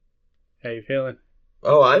How you feeling?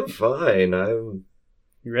 Oh, I'm fine. I'm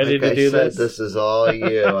You ready like to do I said, this? this is all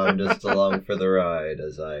you. I'm just along for the ride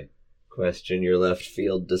as I question your left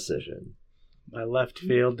field decision. My left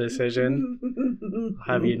field decision.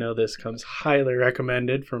 I'll have you know this comes highly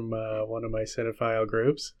recommended from one of my cinephile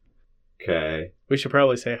groups. Okay. We should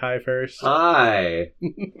probably say hi first. Hi.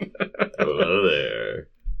 Hello there.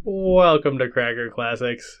 Welcome to Cracker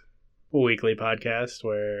Classics, a weekly podcast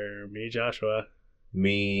where me, Joshua,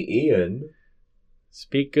 Me, Ian.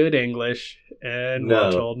 speak good English and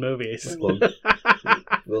watch old movies.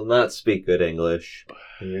 We'll not speak good English.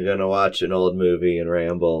 You're gonna watch an old movie and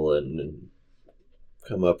ramble and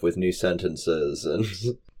come up with new sentences and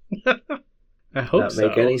I hope not so.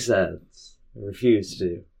 make any sense. I refuse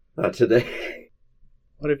to. Not today.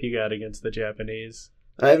 What have you got against the Japanese?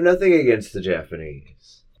 I have nothing against the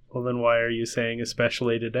Japanese. Well, then why are you saying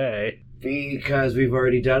especially today? Because we've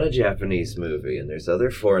already done a Japanese movie, and there's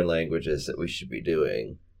other foreign languages that we should be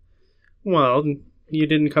doing. Well, you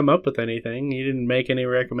didn't come up with anything. You didn't make any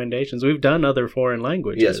recommendations. We've done other foreign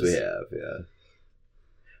languages. Yes, we have, yeah.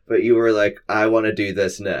 But you were like, I want to do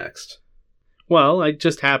this next. Well, I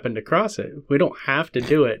just happened to cross it. We don't have to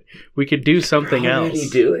do it. We could do something Already else.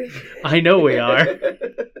 doing? I know we are.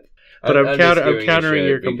 But I'm countering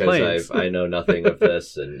your because complaints. I know nothing of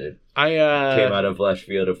this, and it I came out of left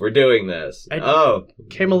field if we're doing this.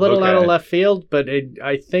 came a little out of okay. left field, but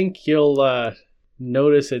I think you'll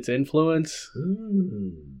notice its influence.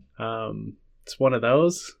 It's one of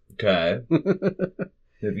those. Okay.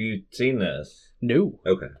 Have you seen this? No.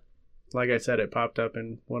 Okay. Like I said, it popped up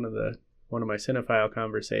in one of my cinephile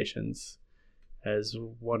conversations as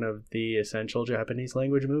one of the essential Japanese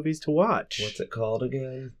language movies to watch. What's it called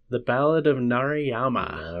again? The Ballad of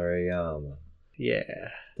Narayama. Narayama. Yeah.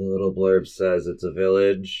 The little blurb says it's a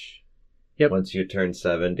village. Yep. Once you turn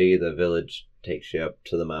 70, the village takes you up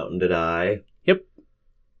to the mountain to die. Yep.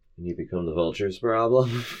 And you become the vulture's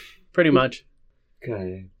problem. Pretty much.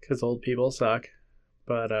 Okay. Because old people suck.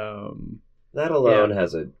 But, That alone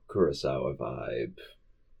has a Kurosawa vibe.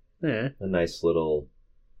 yeah. A nice little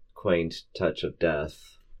quaint touch of death.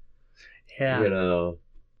 Yeah. You know,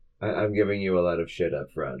 I'm giving you a lot of shit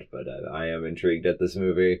up front, but I am intrigued at this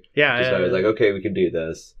movie. Yeah. I was like, okay, we can do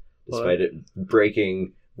this. Despite it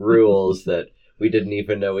breaking rules that we didn't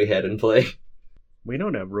even know we had in play. We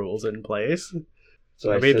don't have rules in place.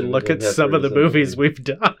 So I mean, look at some of the movies we've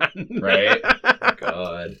done. Right?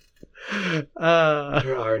 God.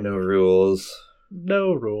 There are no rules.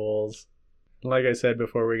 No rules. Like I said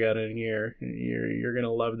before we got in here, you're going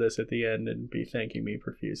to love this at the end and be thanking me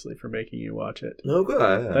profusely for making you watch it.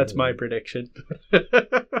 Okay. That's my prediction.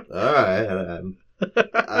 Alright.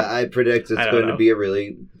 I predict it's going to be a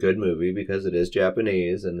really good movie because it is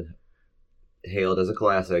Japanese and hailed as a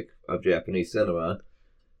classic of Japanese cinema.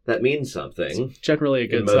 That means something. It's generally a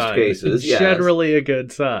good sign. In most cases, yes. Generally a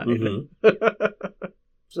good sign. Mm-hmm.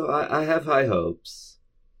 So I have high hopes.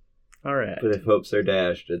 All right. But if hopes are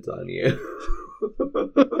dashed, it's on you.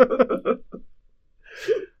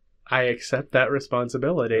 I accept that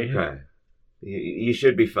responsibility. Okay. You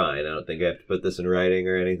should be fine. I don't think I have to put this in writing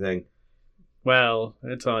or anything. Well,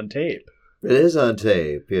 it's on tape. It is on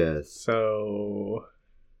tape, yes. So,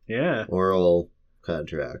 yeah. Oral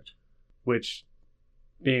contract. Which,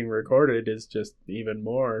 being recorded is just even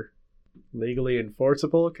more legally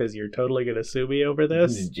enforceable because you're totally going to sue me over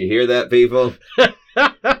this. Did you hear that, people?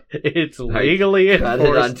 It's legally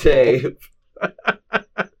enforceable. Got it on tape.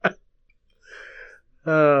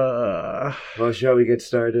 Well, shall we get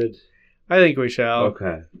started? I think we shall.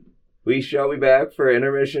 Okay. We shall be back for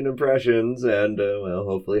intermission impressions and, well,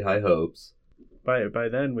 hopefully high hopes. By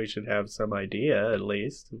then, we should have some idea, at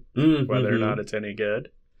least, Mm-hmm. whether or not it's any good.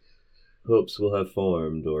 Hopes will have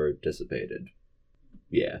formed or dissipated.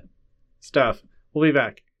 Yeah. Stuff. We'll be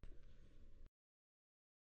back.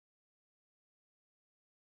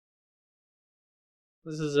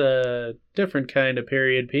 This is a different kind of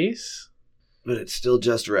period piece. But it's still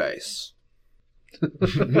just rice. I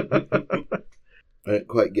didn't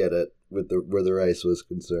quite get it with where the rice was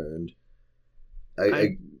concerned.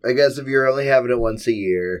 I guess if you're only having it once a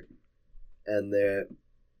year and a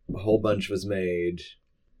whole bunch was made,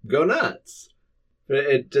 go nuts. But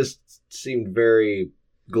it just seemed very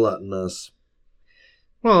gluttonous.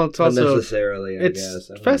 Well, it's also unnecessarily, I guess.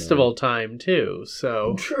 It's festival time too,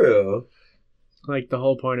 so true. Like the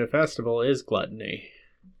whole point of festival is gluttony.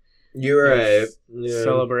 You're right. Yeah.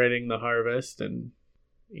 Celebrating the harvest and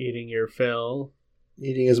eating your fill.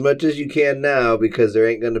 Eating as much as you can now because there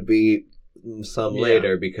ain't going to be some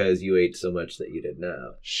later because you ate so much that you did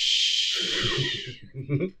now. Shh.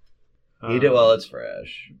 Eat it while it's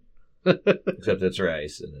fresh. Except it's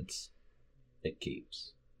rice and it's it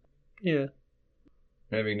keeps. Yeah.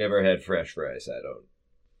 Having never had fresh rice, I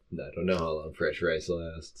don't know how long fresh rice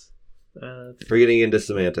lasts. We're getting into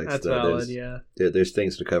semantics. That's though. valid, yeah. There's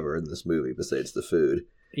things to cover in this movie besides the food.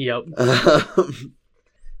 Yep.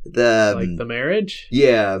 The marriage?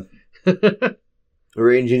 Yeah.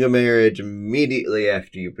 Arranging a marriage immediately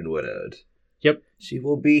after you've been widowed. Yep. She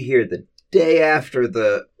will be here the day after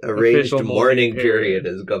the arranged Official mourning period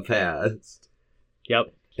has gone past.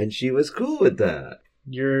 Yep. And she was cool with that.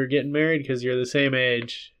 You're getting married because you're the same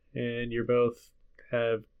age and you both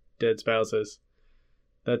have dead spouses.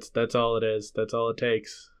 That's all it is. That's all it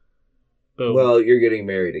takes. Boom. Well, you're getting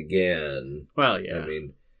married again. Well, yeah. I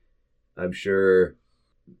mean, I'm sure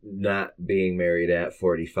not being married at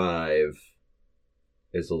 45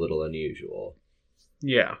 is a little unusual.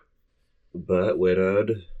 Yeah. But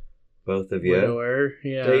widowed, both of you. Widower,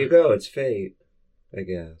 yeah. There you go. It's fate, I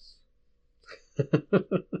guess.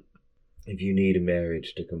 If you need a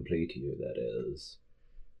marriage to complete you, that is.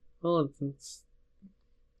 Well, it's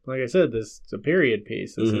like I said, this is a period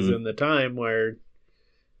piece. This is in the time where,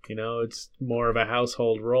 it's more of a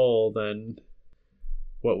household role than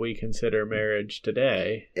what we consider marriage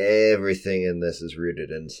today. Everything in this is rooted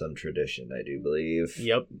in some tradition, I do believe.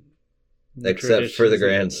 Yep. Except for the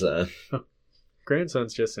grandson.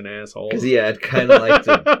 Grandson's just an asshole. Because, I'd kind of like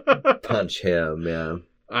to punch him, yeah.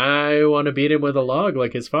 I want to beat him with a log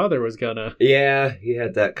like his father was gonna. Yeah, he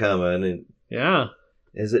had that coming. And yeah.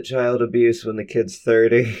 Is it child abuse when the kid's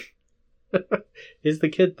 30? Is the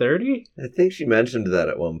kid 30? I think she mentioned that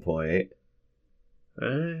at one point.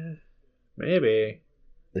 Maybe.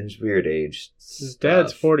 There's weird age His stuff.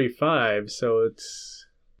 dad's 45, so it's...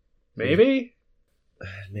 Maybe?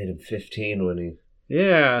 I made him 15 when he...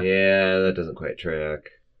 Yeah. Yeah, that doesn't quite track.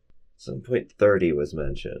 At some point 30 was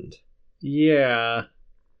mentioned. Yeah.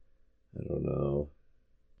 I don't know.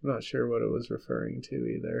 I'm not sure what it was referring to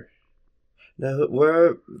either. Now,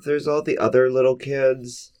 there's all the other little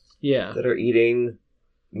kids that are eating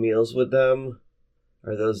meals with them.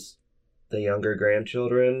 Are those the younger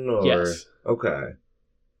grandchildren? Or... Yes. Okay.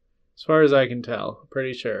 As far as I can tell,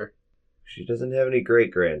 pretty sure. She doesn't have any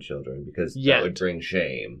great-grandchildren because that would bring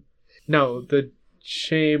shame. No, the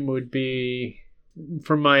shame would be,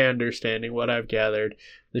 from my understanding, what I've gathered,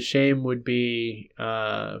 the shame would be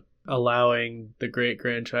allowing the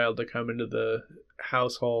great-grandchild to come into the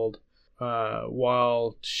household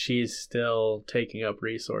while she's still taking up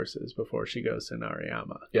resources before she goes to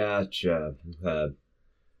Narayama. Gotcha.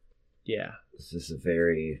 Yeah. This is a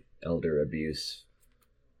very elder abuse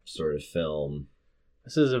sort of film.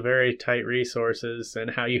 This is a very tight resources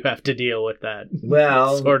and how you have to deal with that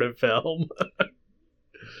sort of film.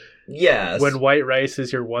 Yes. When white rice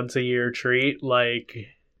is your once-a-year treat,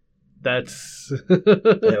 that's...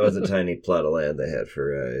 That was a tiny plot of land they had for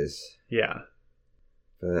rice. Yeah.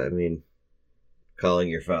 But, I mean, calling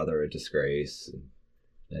your father a disgrace, and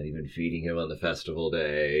not even feeding him on the festival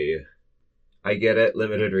day. I get it,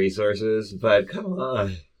 limited resources, but come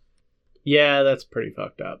on. Yeah, that's pretty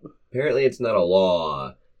fucked up. Apparently it's not a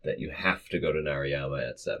law that you have to go to Narayama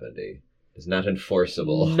at 70. It's not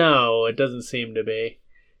enforceable. No, it doesn't seem to be.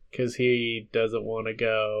 Because he doesn't want to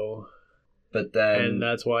go. But then... And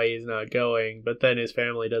that's why he's not going. But then his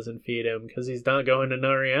family doesn't feed him because he's not going to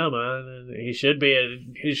Narayama. He should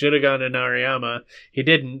have gone to Narayama. He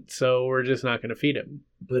didn't, so we're just not going to feed him.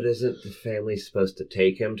 But isn't the family supposed to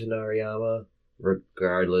take him to Narayama?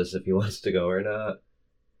 Regardless if he wants to go or not?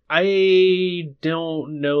 I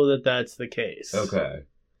don't know that that's the case. Okay.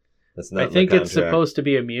 That's not I think it's supposed to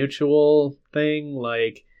be a mutual thing.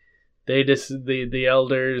 Like, the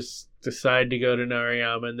elders decide to go to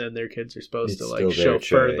Narayama, and then their kids are supposed to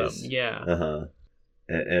chauffeur them. Yeah. Uh-huh.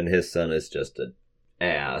 And his son is just an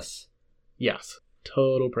ass. Yes.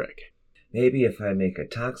 Total prick. Maybe if I make a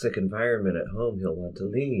toxic environment at home, he'll want to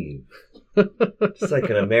leave. It's like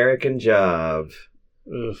an American Job.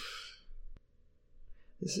 Oof.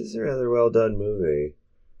 This is a rather well done movie.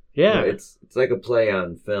 Yeah. It's like a play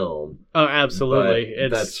on film. Oh, absolutely.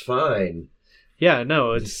 That's fine. Yeah,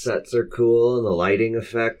 no, The sets are cool and the lighting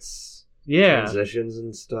effects. Yeah. Transitions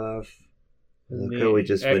and stuff. Look how we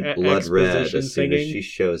just went blood red as soon as she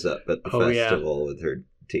shows up at the festival with her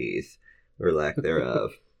teeth. Or lack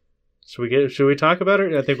thereof. Should we talk about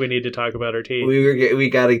her? I think we need to talk about her teeth. We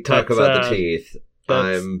got to talk about the teeth.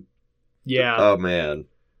 Yeah. Oh man,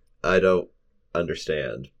 I don't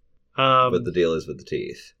understand what the deal is with the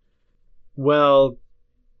teeth. Well,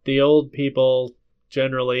 the old people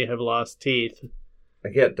generally have lost teeth. I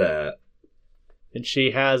get that. And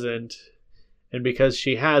she hasn't. And because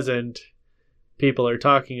she hasn't, people are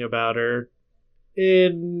talking about her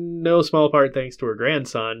in no small part thanks to her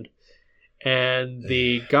grandson. and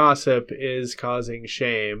the gossip is causing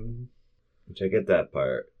shame. Which I get that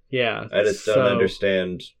part. Yeah. I just don't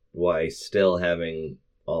understand why still having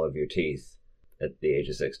all of your teeth at the age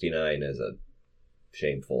of 69 is a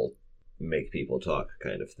shameful, make people talk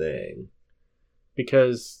kind of thing.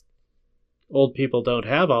 Because old people don't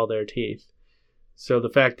have all their teeth. So the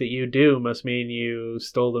fact that you do must mean you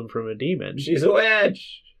stole them from a demon. She's a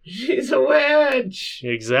witch! She's a witch!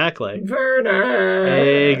 Exactly. Burn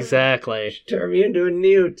her! Exactly. She turned me into a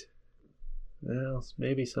newt. Well,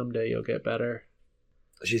 maybe someday you'll get better.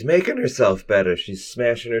 She's making herself better. She's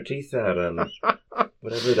smashing her teeth out on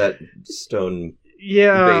whatever that stone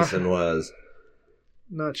basin was.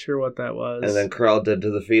 Not sure what that was. And then crawled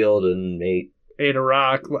into the field and ate a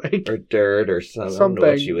rock, like, or dirt or something. I don't know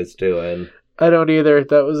what she was doing. I don't either.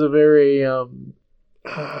 That was a very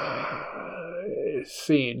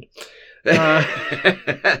scene.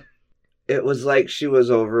 It was like she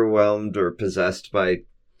was overwhelmed or possessed by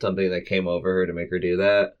something that came over her to make her do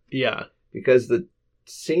that. Yeah. Because the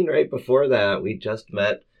scene right before that, we just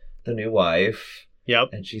met the new wife. Yep.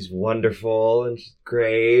 And she's wonderful and she's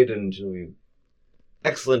great and she'll be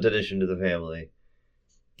excellent addition to the family.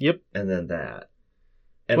 Yep. And then that.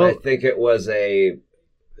 And I think it was the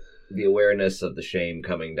awareness of the shame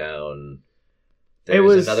coming down.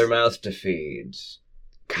 There's another mouth to feed.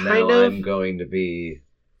 I'm going to be,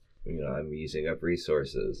 I'm using up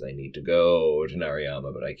resources. I need to go to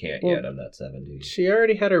Narayama, but I can't yet. I'm not 70. She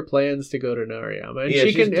already had her plans to go to Narayama. And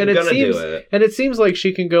she's gonna do it. And it seems like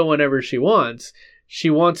she can go whenever she wants. She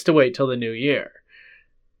wants to wait till the new year.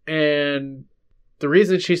 And the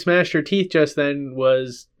reason she smashed her teeth just then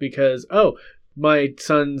was because, my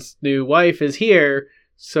son's new wife is here,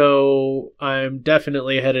 so I'm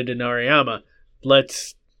definitely headed to Narayama.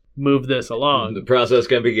 Let's move this along. The process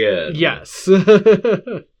can begin. Yes.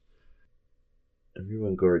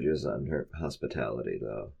 Everyone gorgeous on her hospitality,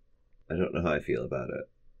 though. I don't know how I feel about it.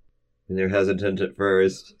 I mean, they're hesitant at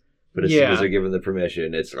first, but as soon as they're given the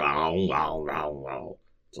permission, it's it's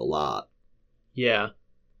a lot. Yeah.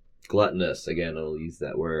 Gluttonous, again, I'll use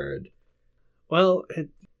that word. Well,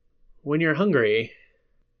 when you're hungry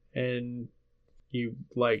and you,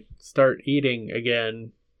 start eating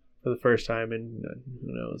again for the first time in,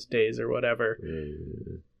 days or whatever,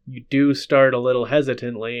 you do start a little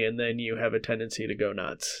hesitantly, and then you have a tendency to go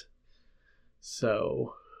nuts.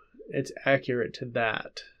 So, it's accurate to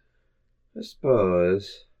that. I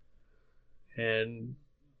suppose. And,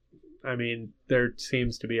 I mean, there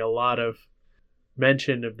seems to be a lot of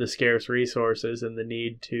mention of the scarce resources and the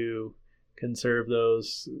need to conserve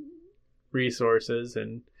those resources,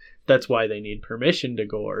 and that's why they need permission to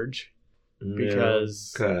gorge,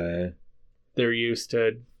 because they're used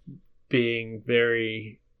to being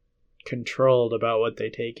very controlled about what they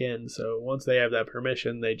take in. So once they have that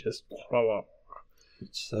permission, they just...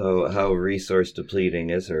 So how resource depleting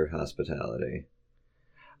is her hospitality?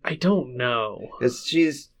 I don't know.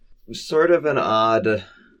 She's sort of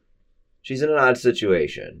she's in an odd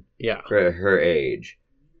situation. Yeah. For her age.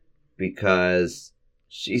 Because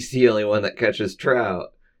she's the only one that catches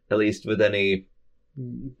trout, at least with any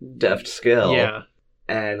deft skill. Yeah.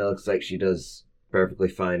 And it looks like she does perfectly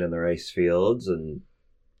fine in the rice fields and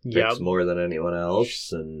picks more than anyone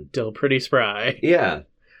else. And still pretty spry. Yeah.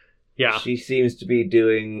 Yeah. She seems to be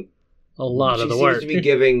doing a lot of the work. She seems to be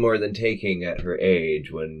giving more than taking at her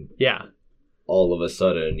age when all of a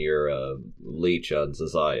sudden you're a leech on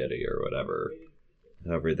society or whatever.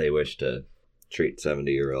 However they wish to treat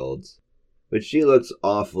 70-year-olds. But she looks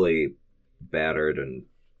awfully battered and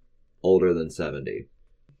older than 70.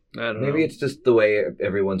 I don't know. Maybe it's just the way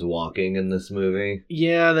everyone's walking in this movie.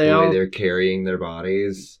 Yeah, the way they're carrying their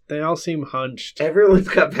bodies. They all seem hunched. Everyone's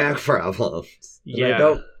got back problems.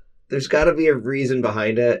 Yeah. There's got to be a reason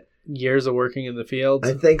behind it. Years of working in the fields?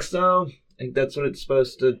 I think so. I think that's what it's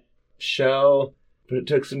supposed to show. But it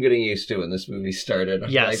took some getting used to when this movie started.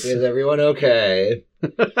 Yes. Is everyone okay?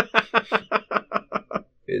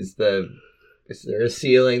 Is there a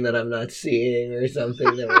ceiling that I'm not seeing or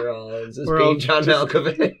something that we're all... Is this being John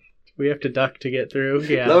Malkovich? We have to duck to get through?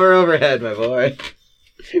 Yeah. Lower overhead, my boy.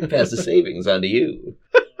 Pass the savings on to you.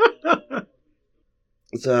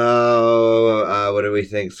 So, what do we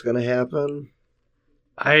think's going to happen?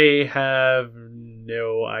 I have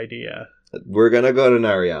no idea. We're going to go to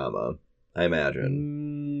Narayama, I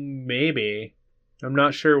imagine. Maybe. I'm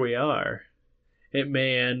not sure we are. It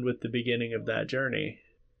may end with the beginning of that journey.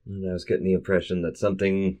 And I was getting the impression that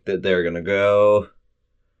they're going to go.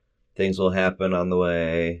 Things will happen on the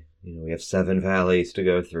way. We have 7 valleys to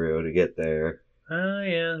go through to get there. Oh,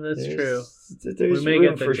 yeah, that's true. There's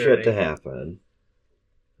room for shit to happen.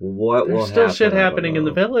 What will There's still happen? shit happening in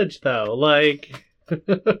the village, though. Like,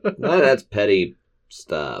 No, that's petty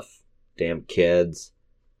stuff. Damn kids.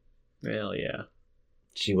 hell yeah.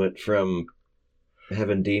 She went from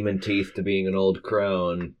having demon teeth to being an old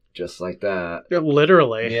crone, just like that.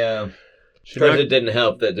 Literally. Yeah. She Of course, knocked- it didn't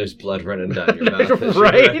help that there's blood running down your mouth as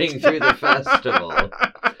Right? you're running through the festival.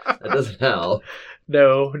 That doesn't help.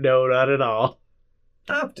 No, not at all.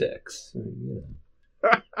 Optics.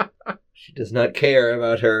 She does not care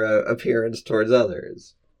about her appearance towards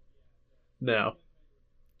others. No.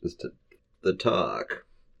 Just the talk.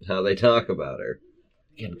 How they talk about her.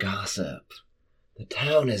 Again, gossip. The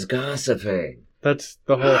town is gossiping. That's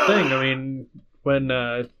the whole thing. I mean, when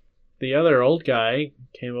the other old guy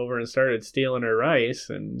came over and started stealing her rice,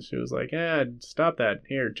 and she was like, stop that.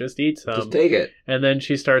 Here, just eat some. Just take it. And then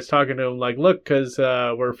she starts talking to him like, look, because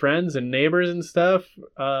we're friends and neighbors and stuff,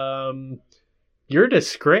 you're a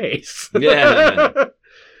disgrace. Yeah.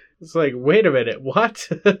 It's like, wait a minute, what?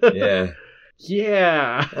 Yeah.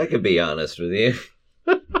 Yeah. I could be honest with you.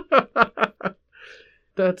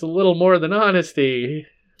 That's a little more than honesty.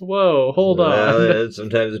 Whoa, hold Well, on.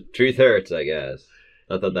 sometimes the truth hurts, I guess.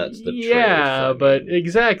 Not that that's the truth. Yeah, I mean, but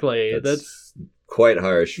exactly. That's quite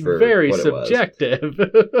harsh for very what it was. subjective.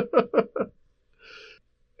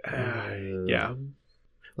 Yeah.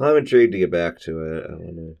 Well, I'm intrigued to get back to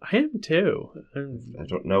it. I am too. I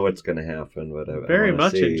don't know what's going to happen, but I very wanna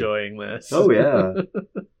much see. enjoying this. Oh, yeah.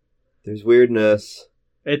 There's weirdness.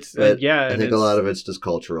 It's But yeah. I think a lot of it's just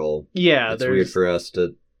cultural. Yeah, It's there's weird for us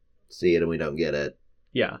to see it and we don't get it.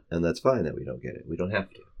 yeah, And that's fine that we don't get it. We don't have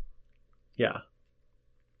to. yeah.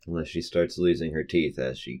 Unless she starts losing her teeth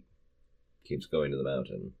as she keeps going to the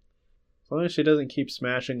mountain. As long as she doesn't keep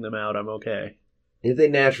smashing them out, I'm okay. If they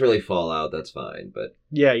naturally fall out, that's fine. But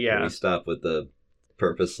Yeah, can yeah. we stop with the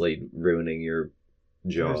purposely ruining your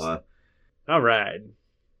jaw? All right.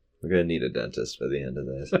 We're going to need a dentist by the end of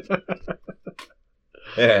this.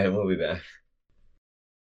 Alright, we'll be back.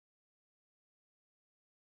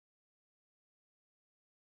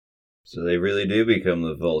 So they really do become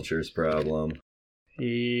the vulture's problem.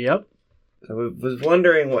 Yep. I was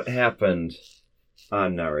wondering what happened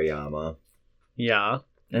on Narayama. Yeah.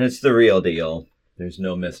 And it's the real deal. There's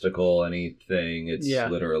no mystical anything. It's Yeah.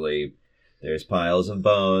 literally, there's piles of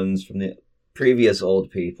bones from the previous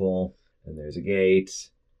old people, and there's a gate,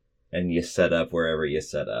 and you set up wherever you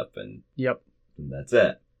set up, and Yep. that's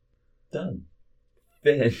it. Done.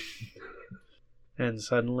 Finish. And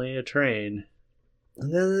suddenly a train.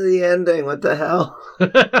 And then the ending, what the hell?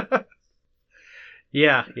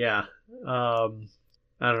 Yeah.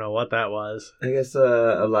 I don't know what that was. I guess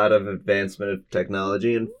a lot of advancement of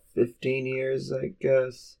technology in 15 years, I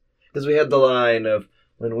guess. Because we had the line of,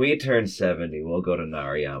 when we turn 70, we'll go to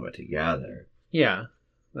Narayama together. Yeah.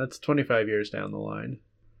 That's 25 years down the line.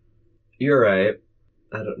 You're right.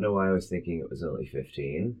 I don't know why I was thinking it was only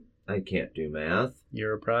 15. I can't do math.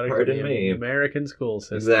 You're a product Pardon of the me. American school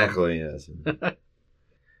system. Exactly, yes.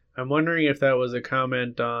 I'm wondering if that was a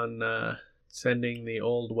comment on sending the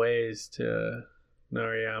old ways to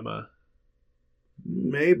Narayama.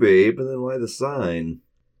 Maybe, but then why the sign?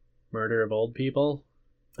 Murder of old people?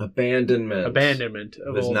 Abandonment. Abandonment of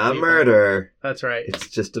It was old not people. murder. That's right. It's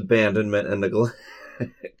just abandonment and neglect.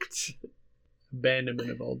 Abandonment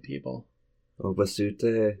of old people.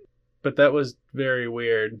 Obasute. But that was very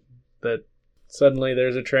weird that suddenly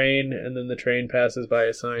there's a train and then the train passes by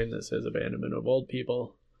a sign that says abandonment of old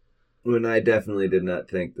people. When I definitely did not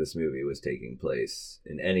think this movie was taking place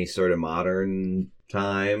in any sort of modern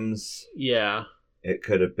times. Yeah. It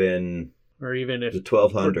could have been Or even if the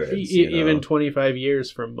 1200s. even 25 years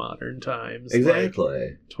from modern times. Exactly.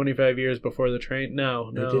 Like 25 years before the train.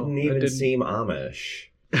 No. They didn't even that seem Amish.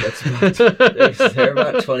 That's about, they're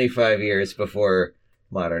about 25 years before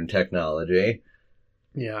modern technology.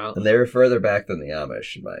 Yeah. And they were further back than the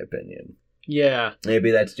Amish, in my opinion. Yeah. Maybe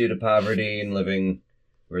that's due to poverty and living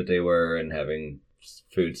where they were and having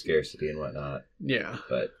food scarcity and whatnot. Yeah.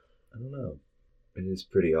 But, I don't know. It is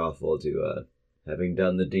pretty awful to, having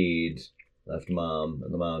done the deed, left mom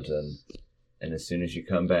in the mountain, and as soon as you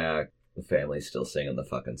come back, the family's still singing the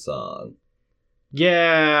fucking song.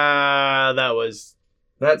 Yeah, that was...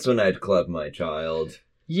 That's when I'd club my child,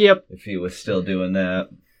 Yep. if he was still doing that.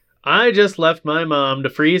 I just left my mom to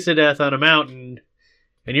freeze to death on a mountain,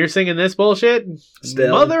 and you're singing this bullshit?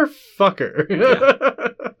 Still. Motherfucker.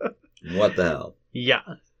 What the hell? Yeah.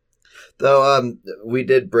 Though, we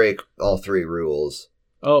did break all 3 rules.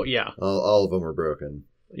 Oh, yeah. All of them were broken.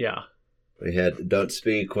 Yeah. We had don't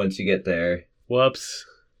speak once you get there. Whoops.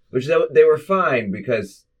 Which they were fine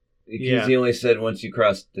because Yeah. he only said once you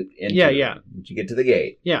cross the into Yeah. once you get to the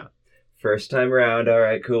gate. Yeah. First time around, all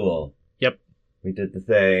right, cool. Yep. We did the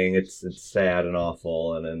thing. It's sad and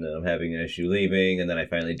awful, and then I'm having an issue leaving, and then I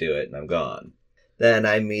finally do it, and I'm gone. Then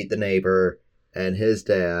I meet the neighbor and his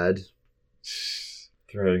dad,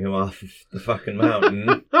 throwing him off the fucking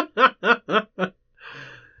mountain.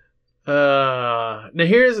 Now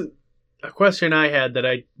here's a question I had that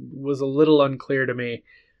I was a little unclear to me.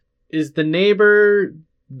 Is the neighbor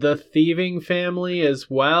the thieving family as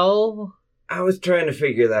well? I was trying to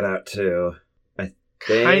figure that out too. I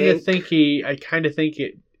kind of think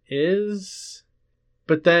it is.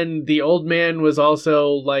 But then the old man was also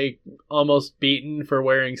like almost beaten for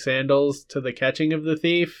wearing sandals to the catching of the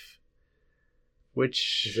thief.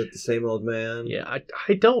 Which is it the same old man? Yeah,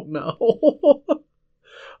 I don't know.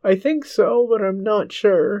 I think so, but I'm not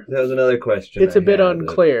sure. That was another question. It's a bit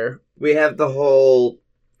unclear. We have the whole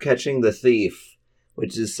catching the thief,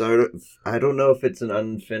 which is sort of, I don't know if it's an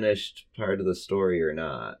unfinished part of the story or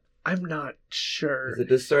not. I'm not sure. It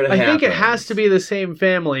just sort of I think it has to be the same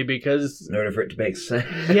family because... in order for it to make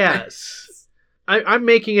sense. Yes. I'm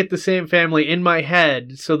making it the same family in my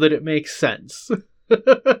head so that it makes sense.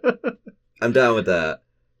 I'm down with that.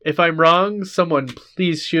 If I'm wrong, someone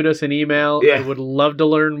please shoot us an email. Yeah. I would love to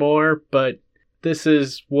learn more, but this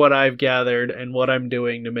is what I've gathered and what I'm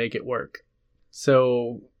doing to make it work.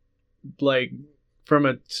 So, like, from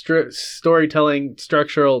a storytelling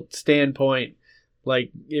structural standpoint,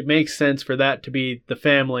 like, it makes sense for that to be the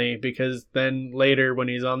family, because then later when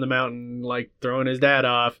he's on the mountain, like, throwing his dad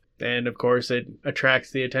off, and of course it attracts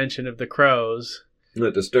the attention of the crows.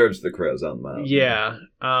 It disturbs the crows on the mountain. Yeah.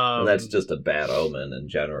 Well, that's just a bad omen in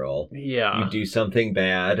general. Yeah. You do something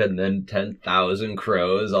bad and then 10,000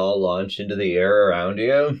 crows all launch into the air around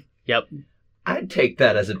you. Yep. I'd take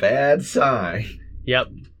that as a bad sign.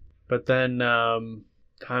 Yep. But then, I'm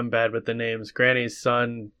bad with the names. Granny's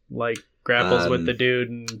son, like, grapples with the dude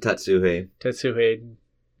and... Tetsuhei.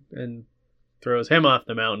 And throws him off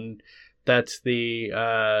the mountain. That's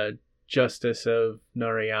the, Justice of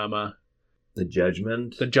Narayama. The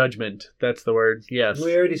Judgment? The Judgment. That's the word, yes.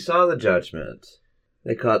 We already saw the Judgment.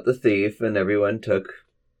 They caught the thief and everyone took...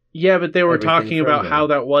 Yeah, but they were talking about how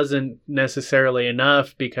that wasn't necessarily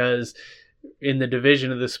enough because in the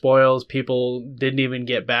division of the spoils, people didn't even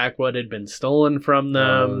get back what had been stolen from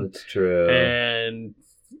them. Oh, that's true. And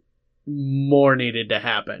more needed to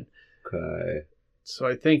happen. Okay. So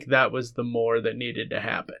I think that was the more that needed to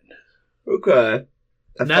happen. Okay.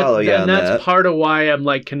 I follow you on that. That's part of why I'm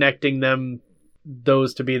like connecting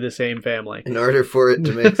those to be the same family. In order for it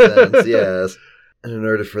to make sense, yes. And in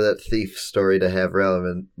order for that thief story to have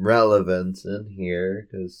relevance in here,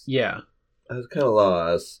 because yeah, I was kind of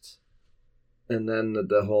lost. And then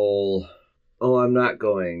the whole, I'm not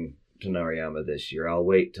going to Narayama this year. I'll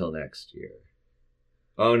wait till next year.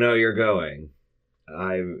 Oh no, you're going.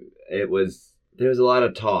 There was a lot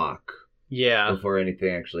of talk. Yeah. Before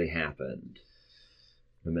anything actually happened.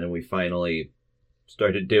 And then we finally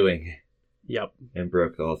started doing it. Yep. And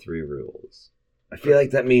broke all 3 rules. I feel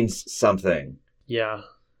like that means something. Yeah.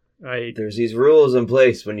 There's these rules in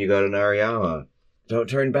place when you go to Narayama. Don't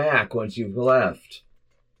turn back once you've left.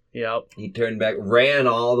 Yep. He turned back, ran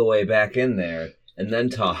all the way back in there, and then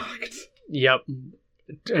talked. Yep.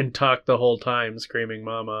 And talked the whole time, screaming,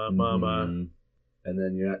 "Mama, Mama." Mm-hmm. And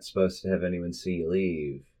then you're not supposed to have anyone see you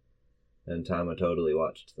leave. And Tama totally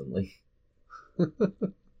watched them leave.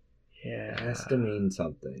 Yeah. It has to mean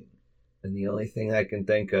something. And the only thing I can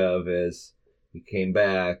think of is he came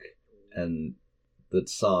back and the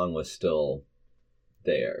song was still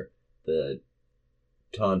there. The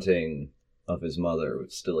taunting of his mother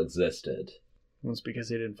still existed. Well, it's because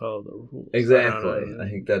he didn't follow the rules. Exactly. I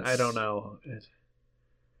think that's... I don't know.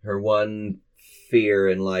 Her one fear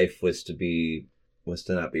in life was to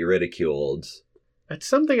not be ridiculed. It's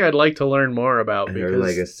something I'd like to learn more about. And because her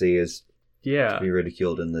legacy is to be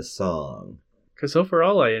ridiculed in this song. Because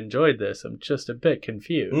overall I enjoyed this. I'm just a bit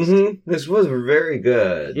confused. Mm-hmm. This was very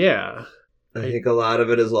good. Yeah. I think a lot of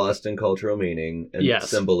it is lost in cultural meaning and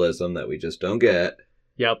symbolism that we just don't get.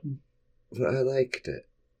 Yep. But I liked it.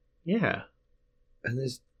 Yeah. And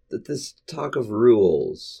there's this talk of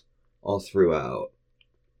rules all throughout.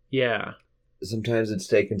 Yeah. Sometimes it's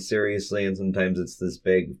taken seriously and sometimes it's this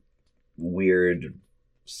big, weird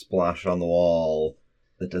splash on the wall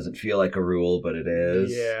that doesn't feel like a rule, but it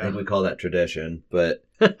is. Yeah. I think we call that tradition. But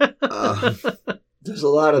there's a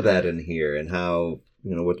lot of that in here and how,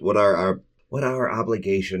 what our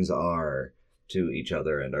obligations are to each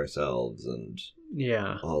other and ourselves and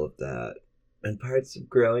all of that. And parts of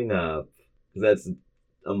growing up. That's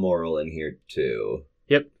a moral in here too.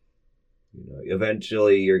 Yep.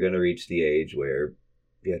 Eventually you're going to reach the age where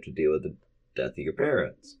you have to deal with the death of your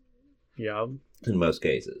parents. Yeah. In most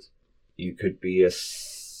cases. You could be a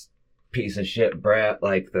piece of shit brat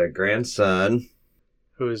like the grandson.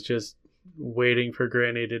 Who is just waiting for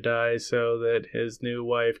Granny to die so that his new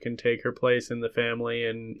wife can take her place in the family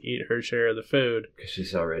and eat her share of the food. Because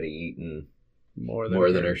she's already eaten more than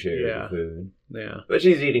her share of the food. Yeah. But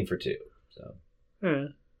she's eating for two, so. Yeah.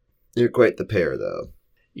 You're quite the pair, though.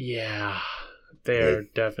 Yeah. They're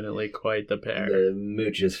definitely quite the pair. The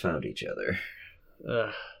mooches found each other.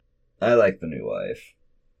 Ugh. I like the new wife.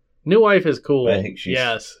 New wife is cool. I think she's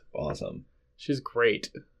awesome. She's great.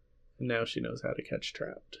 Now she knows how to catch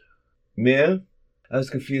trout. Yeah? I was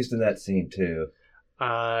confused in that scene, too.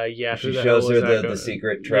 Yeah. She shows her the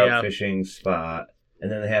secret trout fishing spot,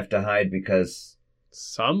 and then they have to hide because...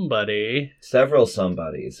 Several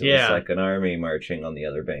somebodies. It was like an army marching on the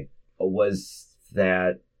other bank. Was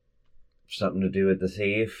that something to do with the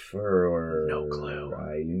thief, or... No clue.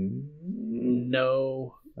 I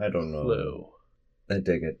don't know. Clue. I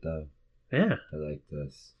dig it, though. Yeah. I like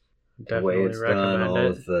this. Definitely the way it's done, all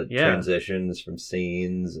of the Yeah. transitions from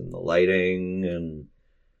scenes and the lighting and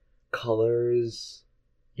colors.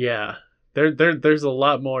 Yeah. There's a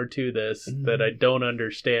lot more to this that I don't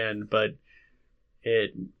understand, but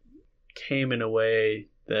it came in a way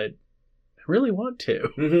that I really want to.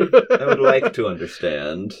 I would like to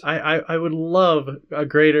understand. I would love a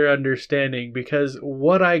greater understanding, because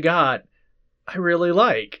what I got, I really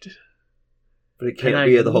liked. But it can't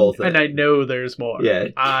be the whole thing. And I know there's more. Yeah,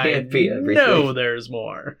 it can't be everything. I know there's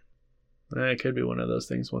more. It could be one of those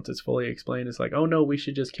things once it's fully explained. It's like, oh no, we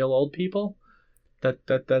should just kill old people? That's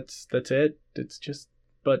it? It's just...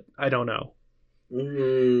 But I don't know.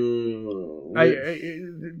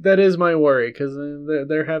 That is my worry, because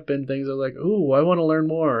there have been things that are like, ooh, I want to learn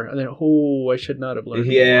more, and then, ooh, I should not have learned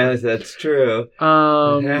more. Yeah, that's true.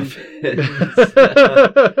 I'm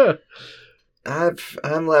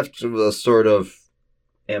left sort of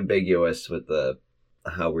ambiguous with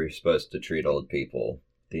how we're supposed to treat old people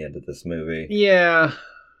at the end of this movie. Yeah.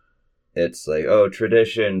 It's like,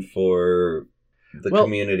 tradition for the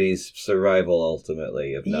community's survival,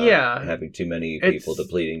 ultimately, of not having too many people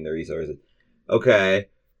depleting the resources. Okay,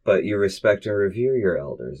 but you respect and revere your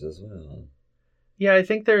elders as well. Yeah, I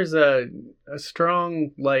think there's a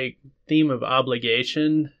strong, theme of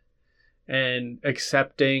obligation and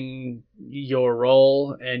accepting your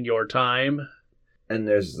role and your time. And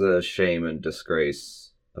there's the shame and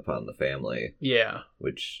disgrace upon the family. Yeah.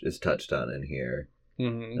 Which is touched on in here.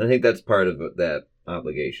 Mm-hmm. And I think that's part of that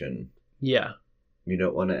obligation. Yeah. You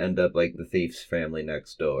don't want to end up like the thief's family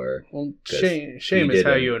next door. Well, shame is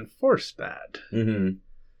how you enforce that. Mm-hmm.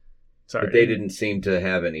 Sorry. But they didn't seem to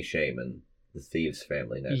have any shame in the thief's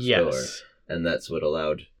family next door. And that's what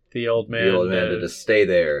allowed the old man to just stay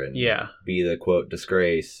there and yeah. be the, quote,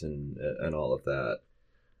 disgrace and all of that.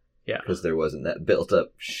 Yeah. Because there wasn't that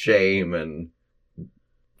built-up shame and...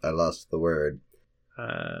 I lost the word.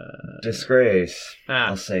 Disgrace.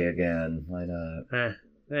 I'll say again. Why not?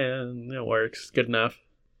 It works. Good enough.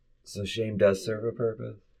 So shame does serve a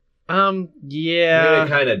purpose? Yeah. I mean, it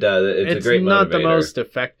kind of does. It's a great motivator. It's not the most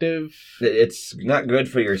effective. It's not good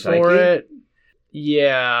for your psyche. For it.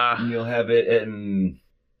 Yeah. You'll have it, and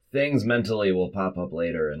things mentally will pop up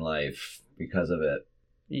later in life because of it.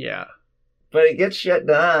 Yeah. But it gets shit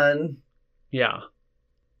done. Yeah.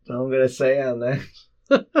 That's all I'm going to say on that.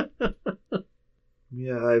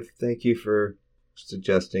 Yeah, I thank you for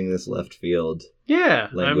suggesting this left field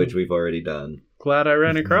language we've already done. Glad I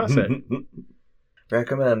ran across it.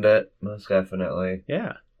 Recommend it, most definitely.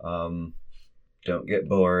 Yeah. Don't get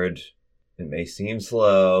bored. It may seem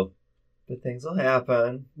slow, but things will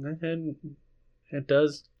happen. And it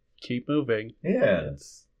does keep moving. Yeah.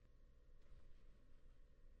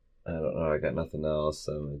 I don't know, I got nothing else.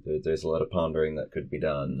 So there's a lot of pondering that could be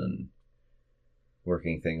done and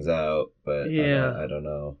working things out, but I don't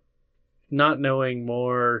know. Not knowing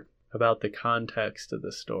more about the context of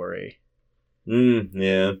the story.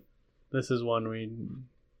 Yeah. This is one we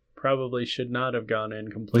probably should not have gone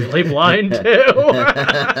in completely blind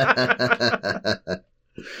to.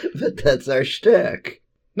 But that's our shtick.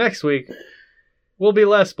 Next week, we'll be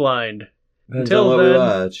less blind. Depends on what we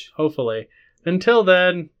watch. Hopefully. Until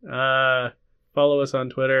then, follow us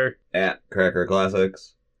on Twitter. @ Cracker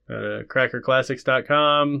Classics. Go to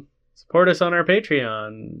crackerclassics.com. Support us on our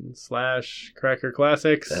Patreon /Cracker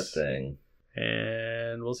Classics. That thing.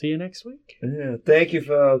 And we'll see you next week. Yeah. Thank you,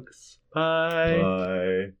 folks. Bye.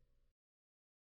 Bye.